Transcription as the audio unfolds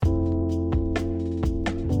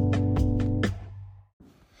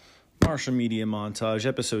Commercial Media Montage,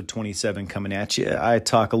 episode 27 coming at you. I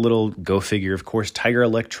talk a little, go figure, of course, Tiger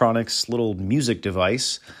Electronics little music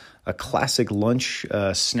device, a classic lunch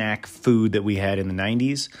snack food that we had in the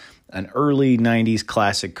 90s, an early 90s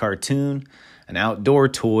classic cartoon, an outdoor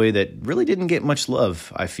toy that really didn't get much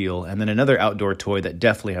love, I feel, and then another outdoor toy that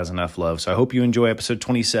definitely has enough love. So I hope you enjoy episode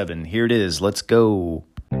 27. Here it is. Let's go.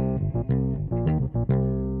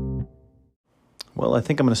 Well, I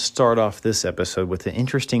think I'm going to start off this episode with an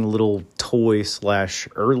interesting little toy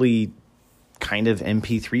 / early kind of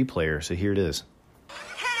MP3 player. So here it is.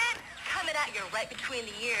 Coming at you right between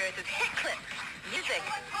the ears is Hit Clip music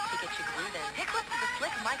to get you grooving. Hit Clip is a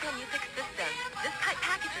slick micro music system. This type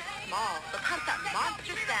package is small, but pumps out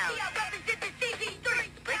monster sounds.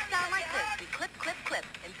 The breaks sound like this. We clip, clip, clip,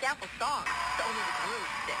 and sample songs, so only the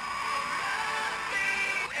groove sticks.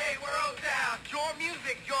 Hey, we're all down. Your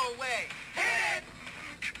music, your way. Hit it!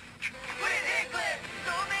 With Hit Clip,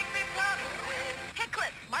 don't make me flop. Hit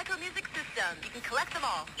Clip micro music system. You can collect them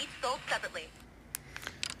all, each sold separately.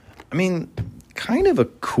 I mean, kind of a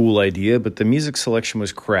cool idea, but the music selection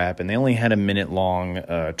was crap, and they only had a minute-long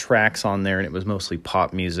tracks on there, and it was mostly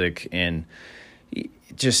pop music, and it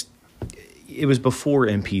was before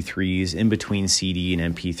MP3s, in between CD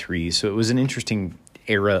and MP3s, so it was an interesting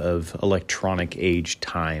era of electronic age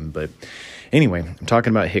time. But anyway, I'm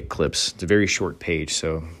talking about Hit Clips. It's a very short page,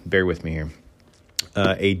 so bear with me here.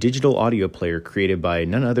 A digital audio player created by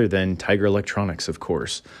none other than Tiger Electronics, of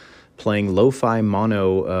course, playing lo-fi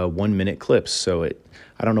mono 1 minute clips. So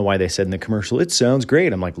I don't know why they said in the commercial, it sounds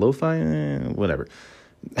great. I'm like, lo-fi, whatever.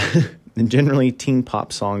 And generally teen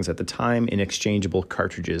pop songs at the time in exchangeable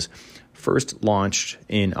cartridges. First launched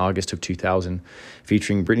in August of 2000,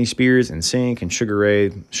 featuring Britney Spears and Sync and Sugar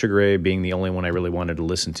Ray. Sugar Ray being the only one I really wanted to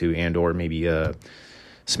listen to, and or maybe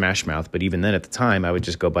Smash Mouth. But even then, at the time, I would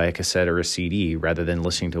just go buy a cassette or a CD rather than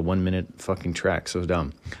listening to 1 minute fucking tracks. So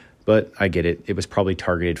dumb. But I get it. It was probably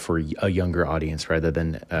targeted for a younger audience rather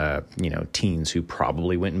than teens who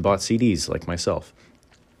probably went and bought CDs like myself.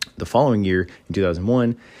 The following year, in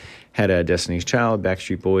 2001, had Destiny's Child,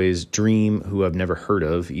 Backstreet Boys, Dream, who I've never heard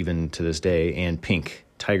of even to this day, and Pink.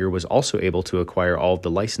 Tiger was also able to acquire all of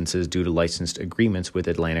the licenses due to licensed agreements with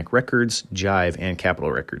Atlantic Records, Jive, and Capitol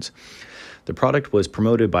Records. The product was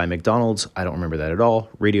promoted by McDonald's. I don't remember that at all.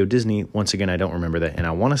 Radio Disney. Once again, I don't remember that. And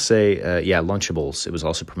I want to say, Lunchables. It was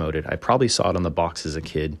also promoted. I probably saw it on the box as a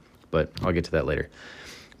kid, but I'll get to that later.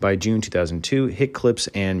 By June 2002, Hit Clips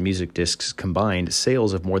and music discs combined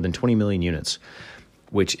sales of more than 20 million units,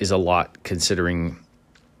 which is a lot considering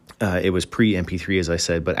it was pre-MP3, as I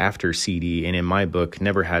said, but after CD. And in my book,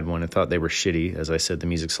 never had one. I thought they were shitty. As I said, the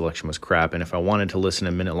music selection was crap. And if I wanted to listen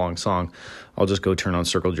to a minute-long song, I'll just go turn on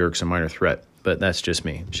Circle Jerks and Minor Threat. But that's just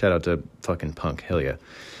me. Shout out to fucking Punk. Hell yeah.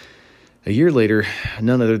 A year later,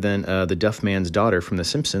 none other than the Duff Man's daughter from The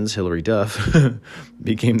Simpsons, Hilary Duff,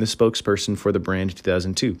 became the spokesperson for the brand in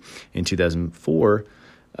 2002. In 2004,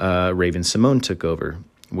 Raven Simone took over,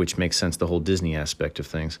 which makes sense, the whole Disney aspect of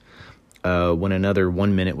things, when another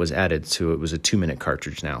 1 minute was added, so it was a 2 minute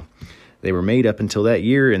cartridge now. They were made up until that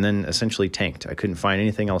year and then essentially tanked. I couldn't find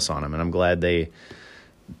anything else on them, and I'm glad they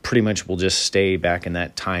pretty much will just stay back in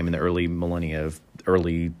that time in the early millennia of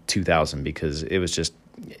early 2000, because it was just,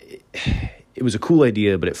 it was a cool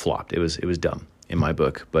idea, but it flopped. It was dumb in my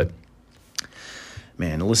book. But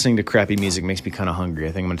man, listening to crappy music makes me kind of hungry.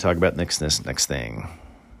 I think I'm going to talk about next thing.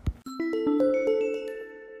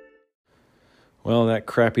 Well, that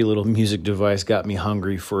crappy little music device got me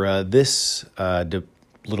hungry for this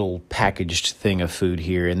little packaged thing of food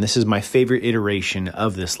here. And this is my favorite iteration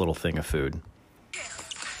of this little thing of food.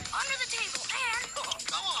 Under the table, and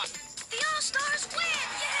Go on. the All-Stars win!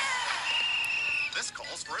 Yeah! This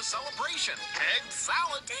calls for a celebration. Egg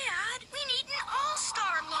salad. Dad, we need an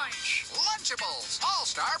All-Star lunch. Lunchables.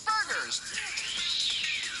 All-Star burgers.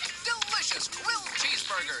 Delicious grilled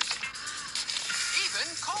cheeseburgers. Even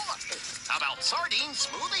cola. How about sardine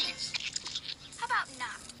smoothies? How about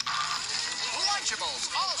not? Lunchables.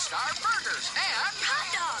 All-Star burgers. And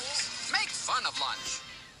Hot dogs. make fun of lunch.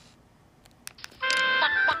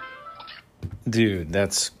 Dude,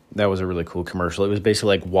 that was a really cool commercial. It was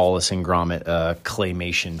basically like Wallace and Gromit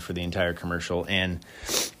claymation for the entire commercial, and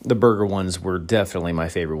the burger ones were definitely my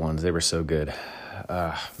favorite ones. They were so good.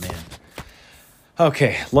 Man.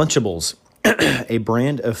 Okay, Lunchables, a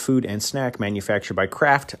brand of food and snack manufactured by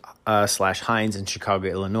Kraft / Heinz in Chicago,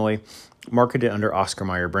 Illinois, marketed under Oscar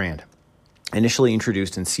Mayer brand. Initially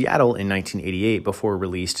introduced in Seattle in 1988 before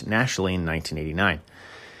released nationally in 1989.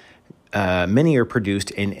 Many are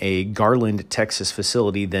produced in a Garland, Texas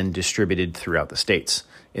facility, then distributed throughout the states.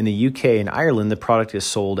 In the UK and Ireland, the product is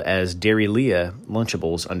sold as Dairy Leah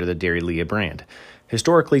Lunchables under the Dairy Leah brand.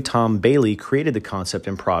 Historically, Tom Bailey created the concept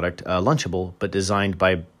and product Lunchable, but designed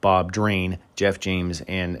by Bob Drain, Jeff James,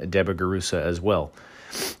 and Deborah Garusa as well,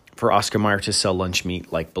 for Oscar Mayer to sell lunch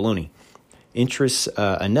meat like bologna. Interest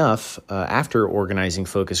enough, after organizing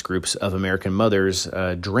focus groups of American mothers,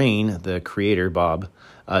 Drain, the creator, Bob,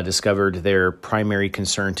 discovered their primary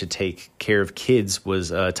concern to take care of kids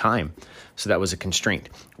was time. So that was a constraint.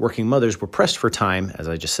 Working mothers were pressed for time, as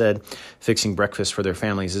I just said, fixing breakfast for their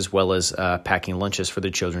families as well as packing lunches for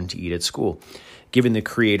their children to eat at school. Given the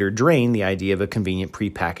creator Drain the idea of a convenient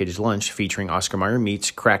prepackaged lunch featuring Oscar Mayer meats,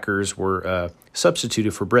 crackers were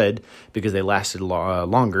substituted for bread because they lasted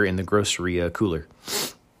longer in the grocery cooler.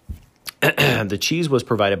 The cheese was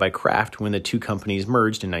provided by Kraft when the two companies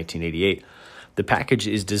merged in 1988. The package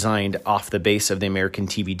is designed off the base of the American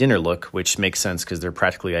TV dinner look, which makes sense because they're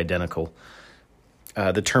practically identical.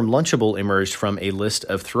 The term Lunchable emerged from a list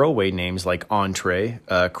of throwaway names like Entree,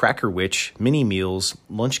 Cracker Witch, Mini Meals,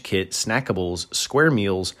 Lunch Kit, Snackables, Square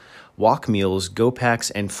Meals, Walk Meals, Go Packs,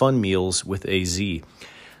 and Fun Meals with a Z.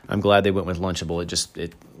 I'm glad they went with Lunchable.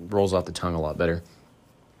 It rolls off the tongue a lot better.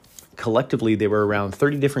 Collectively, there were around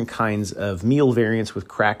 30 different kinds of meal variants with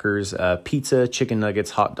crackers, pizza, chicken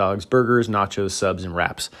nuggets, hot dogs, burgers, nachos, subs, and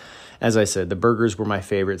wraps. As I said, the burgers were my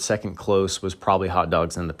favorite. Second close was probably hot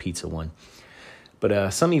dogs and the pizza one.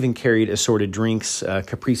 But some even carried assorted drinks,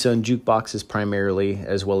 Capri Sun jukeboxes primarily,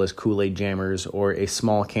 as well as Kool-Aid jammers or a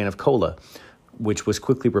small can of cola, which was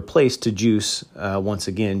quickly replaced to juice once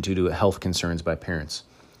again due to health concerns by parents.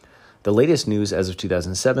 The latest news as of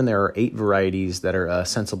 2007, there are 8 varieties that are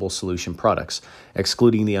sensible solution products,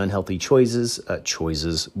 excluding the unhealthy choices,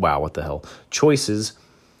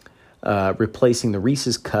 replacing the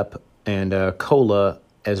Reese's Cup and cola,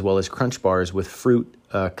 as well as Crunch Bars with fruit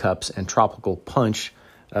cups and tropical punch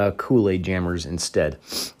Kool-Aid jammers instead.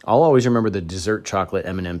 I'll always remember the dessert chocolate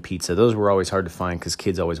M&M pizza. Those were always hard to find because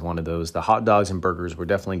kids always wanted those. The hot dogs and burgers were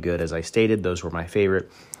definitely good. As I stated, those were my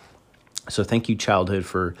favorite. So thank you, childhood,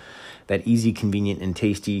 for that easy, convenient, and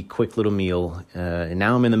tasty, quick little meal. And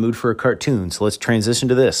now I'm in the mood for a cartoon, so let's transition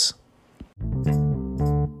to this.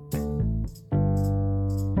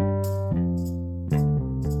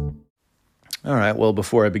 All right, well,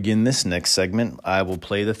 before I begin this next segment, I will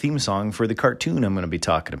play the theme song for the cartoon I'm going to be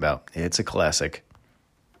talking about. It's a classic.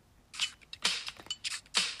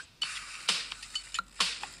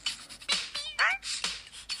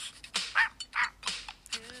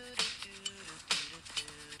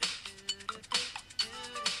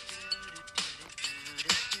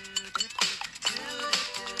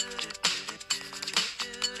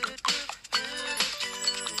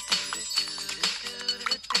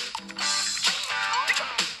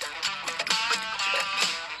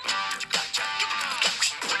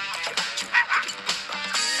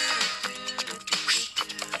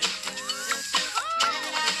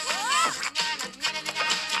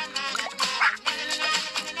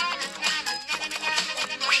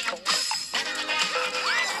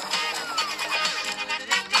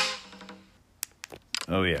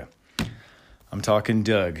 Oh, yeah. I'm talking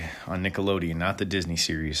Doug on Nickelodeon, not the Disney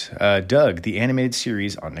series. Doug, the animated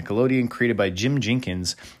series on Nickelodeon, created by Jim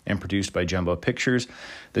Jenkins and produced by Jumbo Pictures.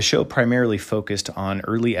 The show primarily focused on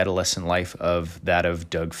early adolescent life of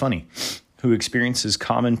Doug Funny, who experiences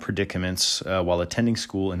common predicaments while attending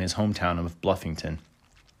school in his hometown of Bluffington.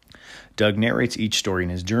 Doug narrates each story in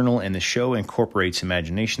his journal, and the show incorporates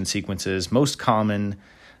imagination sequences. Most common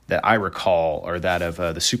that I recall are that of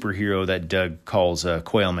the superhero that Doug calls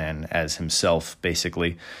Coilman as himself,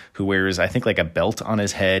 basically, who wears, I think, like a belt on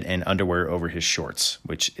his head and underwear over his shorts,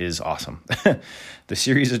 which is awesome. The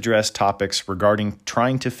series addressed topics regarding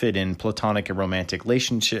trying to fit in platonic and romantic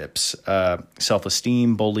relationships,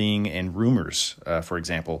 self-esteem, bullying, and rumors, for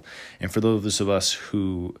example. And for those of us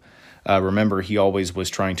who remember, he always was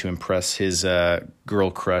trying to impress his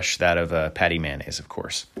girl crush, that of Patty Mayonnaise, of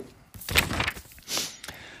course.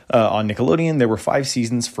 On Nickelodeon, there were 5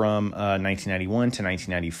 seasons from 1991 to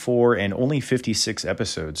 1994 and only 56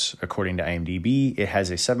 episodes, according to IMDb. It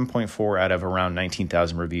has a 7.4 out of around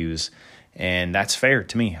 19,000 reviews, and that's fair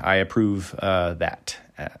to me. I approve that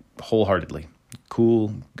wholeheartedly.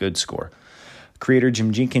 Cool, good score. Creator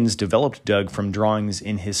Jim Jenkins developed Doug from drawings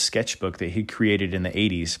in his sketchbook that he created in the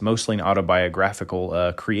 80s, mostly an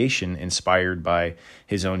autobiographical creation inspired by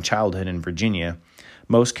his own childhood in Virginia.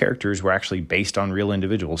 Most characters were actually based on real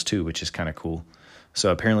individuals, too, which is kind of cool.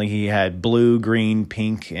 So apparently he had blue, green,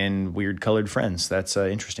 pink, and weird colored friends. That's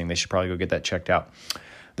interesting. They should probably go get that checked out.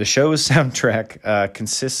 The show's soundtrack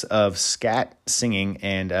consists of scat singing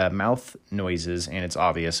and mouth noises, and it's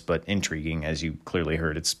obvious but intriguing, as you clearly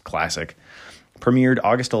heard. It's classic. Premiered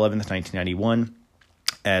August 11th, 1991,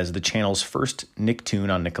 as the channel's first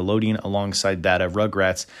Nicktoon on Nickelodeon, alongside that of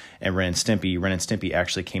Rugrats and Ren and Stimpy. Ren and Stimpy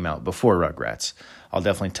actually came out before Rugrats. I'll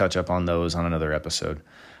definitely touch up on those on another episode.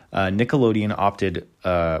 Nickelodeon opted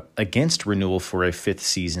against renewal for a fifth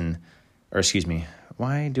season, or excuse me,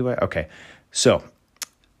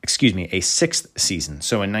 a sixth season.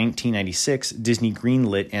 So in 1996, Disney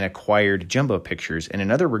greenlit and acquired Jumbo Pictures, and in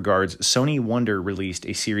other regards, Sony Wonder released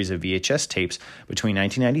a series of VHS tapes between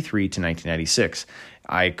 1993 to 1996.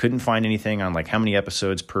 I couldn't find anything on like how many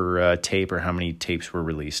episodes per tape or how many tapes were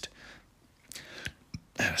released.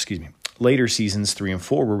 Excuse me. Later seasons 3 and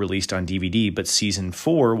 4 were released on DVD, but season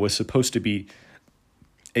 4 was supposed to be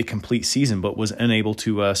a complete season, but was unable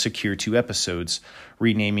to secure 2 episodes,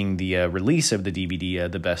 renaming the release of the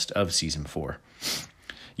DVD the best of season 4.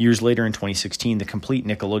 Years later, in 2016, the complete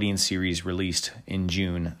Nickelodeon series released in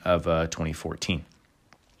June of 2014.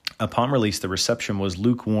 Upon release, the reception was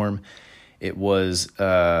lukewarm. It was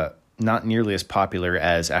not nearly as popular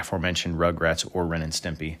as aforementioned Rugrats or Ren and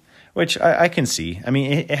Stimpy, which I can see. I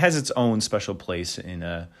mean, it has its own special place in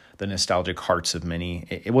the nostalgic hearts of many.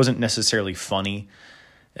 It wasn't necessarily funny.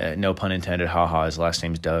 No pun intended, haha, his last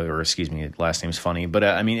name's Doug, or excuse me, last name's funny. But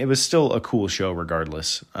I mean, it was still a cool show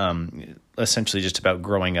regardless. Essentially just about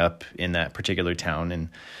growing up in that particular town and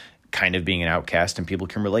kind of being an outcast, and people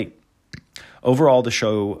can relate. Overall, the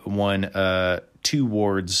show won 2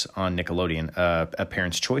 awards on Nickelodeon, a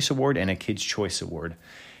Parent's Choice Award and a Kid's Choice Award.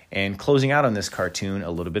 And closing out on this cartoon,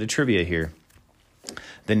 a little bit of trivia here.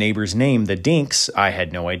 The neighbor's name, the Dinks, I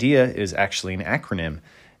had no idea, is actually an acronym.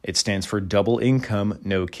 It stands for Double Income,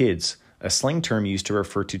 No Kids, a slang term used to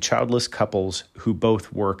refer to childless couples who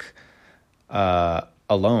both work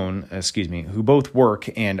who both work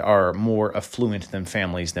and are more affluent than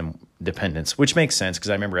families than dependents, which makes sense because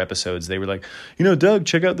I remember episodes, they were like, Doug,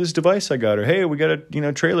 check out this device I got, or hey, we got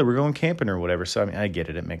a trailer, we're going camping or whatever. So I mean, I get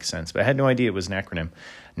it makes sense, but I had no idea it was an acronym.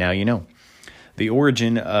 Now you know. The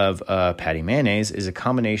origin of Patty Mayonnaise is a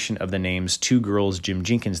combination of the names 2 girls Jim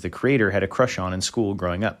Jenkins, the creator, had a crush on in school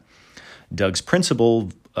growing up. Doug's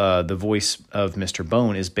principal, the voice of Mr.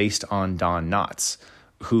 Bone, is based on Don Knotts,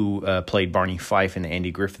 who played Barney Fife in the Andy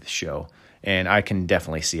Griffith Show, and I can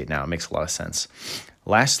definitely see it now. It makes a lot of sense.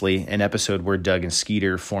 Lastly, an episode where Doug and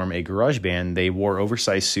Skeeter form a garage band. They wore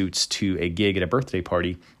oversized suits to a gig at a birthday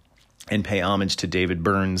party and pay homage to David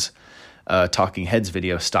Byrne's Talking Heads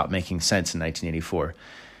video, Stop Making Sense, in 1984.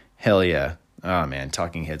 Hell yeah. Oh man,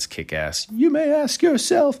 Talking Heads kick ass. You may ask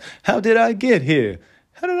yourself, how did I get here?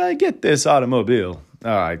 How did I get this automobile?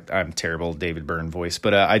 I'm terrible David Byrne voice,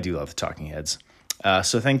 but I do love the Talking Heads.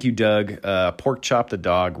 So thank you, Doug, Pork Chop the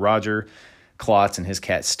dog, Roger, Klotz and his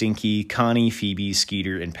cat Stinky, Connie, Phoebe,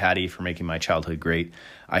 Skeeter, and Patty for making my childhood great.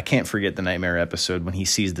 I can't forget the Nightmare episode when he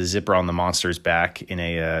sees the zipper on the monster's back in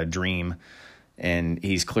a dream, and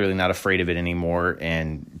he's clearly not afraid of it anymore,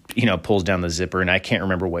 and pulls down the zipper, and I can't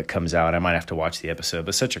remember what comes out. I might have to watch the episode,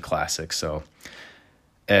 but such a classic, so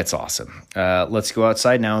it's awesome. Let's go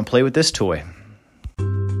outside now and play with this toy.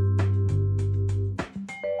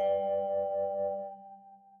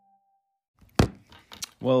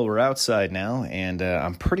 Well, we're outside now, and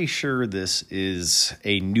I'm pretty sure this is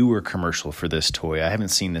a newer commercial for this toy. I haven't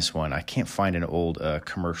seen this one. I can't find an old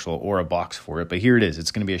commercial or a box for it, but here it is.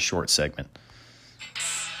 It's going to be a short segment.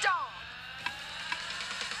 Stomp!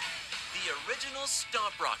 The original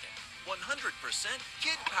Stomp Rocket, 100%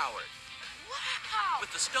 kid-powered. Wow!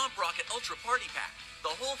 With the Stomp Rocket Ultra Party Pack,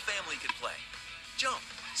 the whole family can play. Jump,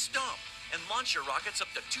 stomp, and launch your rockets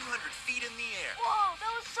up to 200 feet in the air. Whoa,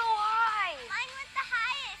 that was so high! Mine was the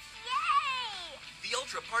highest! Yay! The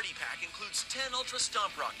Ultra Party Pack includes 10 Ultra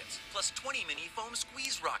Stomp Rockets, plus 20 mini foam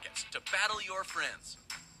squeeze rockets to battle your friends.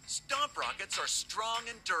 Stomp Rockets are strong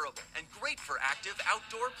and durable, and great for active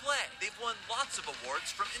outdoor play. They've won lots of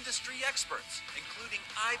awards from industry experts, including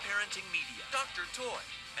iParenting Media, Dr. Toy,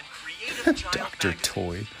 and Creative Child Dr. Magazine.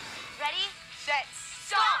 Toy. Ready, set,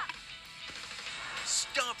 stomp!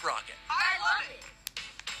 Stomp Rocket. I love it!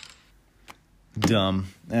 Dumb.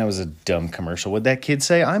 That was a dumb commercial. What'd that kid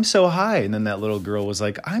say? I'm so high. And then that little girl was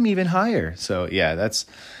like, I'm even higher. So yeah,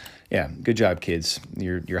 good job, kids.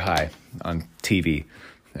 You're high on TV.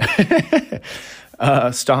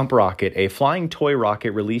 Stomp Rocket, a flying toy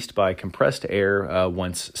rocket released by compressed air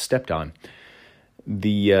once stepped on.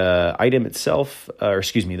 The item itself,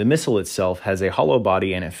 the missile itself has a hollow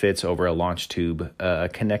body and it fits over a launch tube, a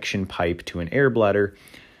connection pipe to an air bladder,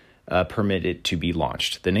 permit it to be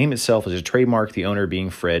launched. The name itself is a trademark, the owner being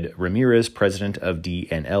Fred Ramirez, president of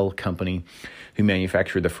D&L Company, who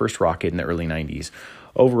manufactured the first rocket in the early 90s.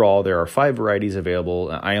 Overall, there are 5 varieties available.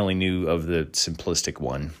 I only knew of the simplistic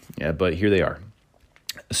one, but here they are.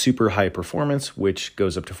 Super high performance, which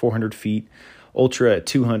goes up to 400 feet, ultra at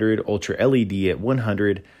 200, ultra LED at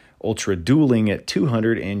 100, ultra dueling at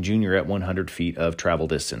 200, and junior at 100 feet of travel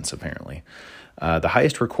distance, apparently. The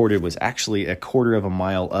highest recorded was actually a quarter of a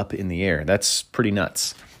mile up in the air. That's pretty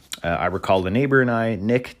nuts. I recall the neighbor and I,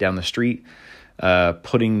 Nick, down the street,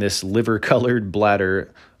 putting this liver-colored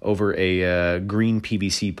bladder over a green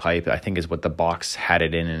PVC pipe, I think is what the box had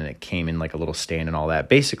it in, and it came in like a little stand and all that,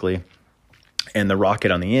 basically. And the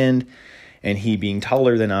rocket on the end, and he being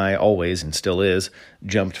taller than I always, and still is,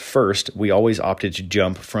 jumped first. We always opted to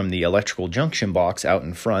jump from the electrical junction box out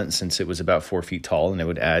in front since it was about 4 feet tall, and it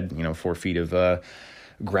would add, 4 feet of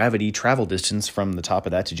gravity travel distance from the top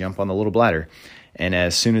of that to jump on the little bladder. And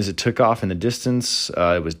as soon as it took off in the distance,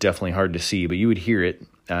 it was definitely hard to see, but you would hear it,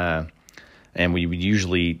 and we would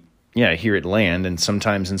usually hear it land, and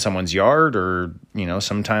sometimes in someone's yard or,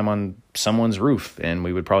 sometime on someone's roof, and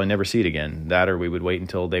we would probably never see it again. That, or we would wait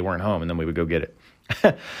until they weren't home, and then we would go get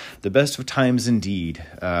it. The best of times indeed,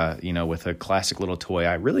 with a classic little toy.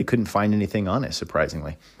 I really couldn't find anything on it,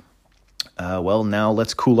 surprisingly. Well, now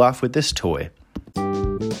let's cool off with this toy.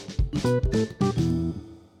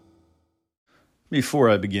 Before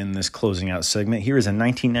I begin this closing out segment, here is a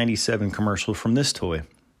 1997 commercial from this toy.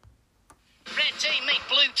 Red team meet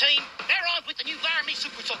blue team. They're on with the new Laramie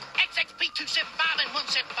Super Soaker XXP 275 and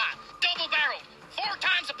 175. Double barrel. 4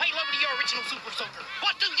 times the payload of your original Super Soaker.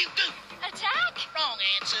 What do? Attack? Wrong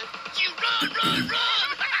answer. You run!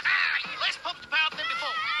 Less pump to power than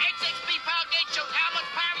before. XXP power gauge shows how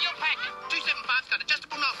much power you're packing. 275's got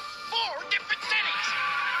adjustable knobs. 4 different settings.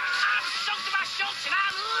 I'm soaked to my shorts and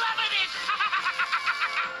I'm loving it.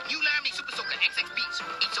 New Laramie Super Soaker XXPs.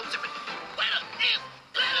 Each so different. Wetter is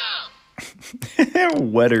better.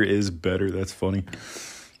 Wetter is better. That's funny.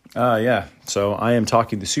 So I am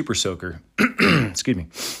talking the Super Soaker. Excuse me.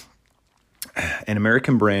 An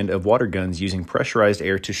American brand of water guns using pressurized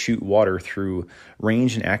air to shoot water through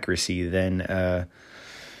range and accuracy than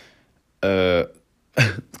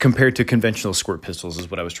compared to conventional squirt pistols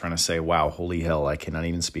is what I was trying to say. Wow, holy hell, I cannot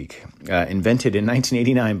even speak. Invented in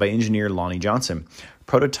 1989 by engineer Lonnie Johnson.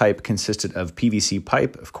 Prototype consisted of PVC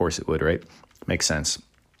pipe. Of course it would, right? Makes sense.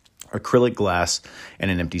 Acrylic glass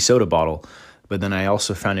and an empty soda bottle. But then I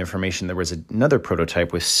also found information there was another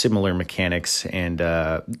prototype with similar mechanics and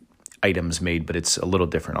items made, but it's a little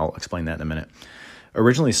different. I'll explain that in a minute.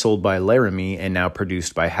 Originally sold by Laramie and now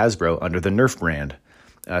produced by Hasbro under the Nerf brand.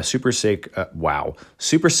 Super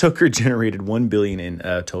Soaker generated $1 billion in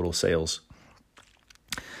total sales.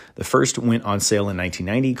 The first went on sale in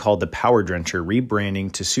 1990, called the Power Drencher,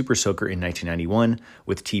 rebranding to Super Soaker in 1991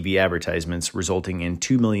 with TV advertisements, resulting in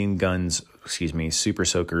 2 million Super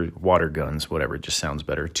Soaker water guns, whatever, it just sounds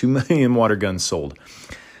better. 2 million water guns sold.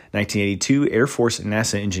 1982, Air Force and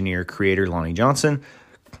NASA engineer creator Lonnie Johnson,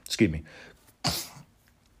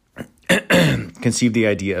 conceived the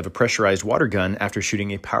idea of a pressurized water gun after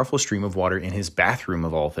shooting a powerful stream of water in his bathroom,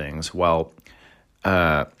 of all things, while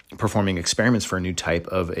performing experiments for a new type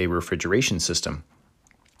of a refrigeration system.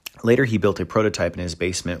 Later, he built a prototype in his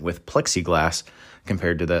basement with plexiglass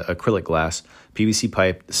compared to the acrylic glass, PVC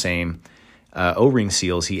pipe, the same, O-ring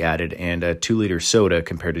seals he added, and a 2-liter soda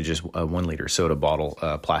compared to just a 1-liter soda bottle,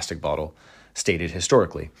 plastic bottle, stated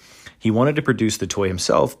historically. He wanted to produce the toy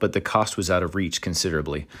himself, but the cost was out of reach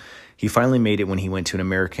considerably. He finally made it when he went to an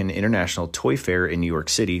American International Toy Fair in New York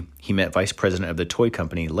City. He met vice president of the toy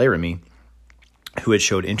company, Laramie, who had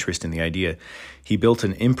showed interest in the idea. He built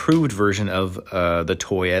an improved version of the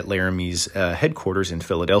toy at Laramie's headquarters in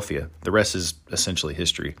Philadelphia. The rest is essentially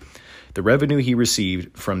history. The revenue he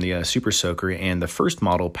received from the Super Soaker and the first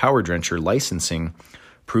model Power Drencher licensing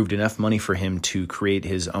proved enough money for him to create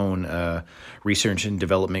his own research and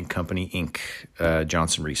development company, Inc.,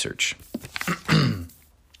 Johnson Research.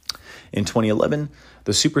 In 2011,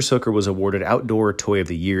 the Super Soaker was awarded Outdoor Toy of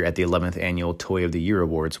the Year at the 11th Annual Toy of the Year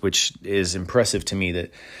Awards, which is impressive to me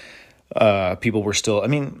that people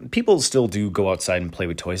still do go outside and play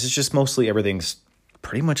with toys. It's just mostly everything's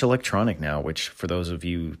pretty much electronic now, which for those of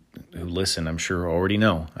you who listen, I'm sure already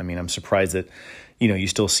know. I mean, I'm surprised that, you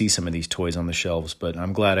still see some of these toys on the shelves, but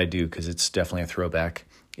I'm glad I do because it's definitely a throwback.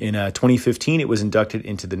 In 2015, it was inducted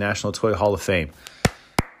into the National Toy Hall of Fame.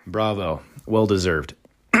 Bravo. Well deserved.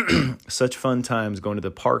 Such fun times going to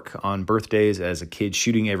the park on birthdays as a kid,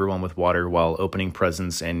 shooting everyone with water while opening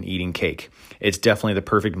presents and eating cake. It's definitely the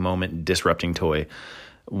perfect moment disrupting toy.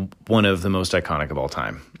 one of the most iconic of all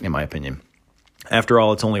time, in my opinion. After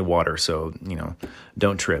all, it's only water, so,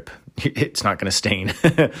 don't trip. It's not going to stain.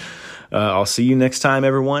 I'll see you next time,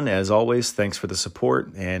 everyone. As always, thanks for the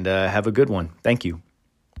support, and have a good one. Thank you.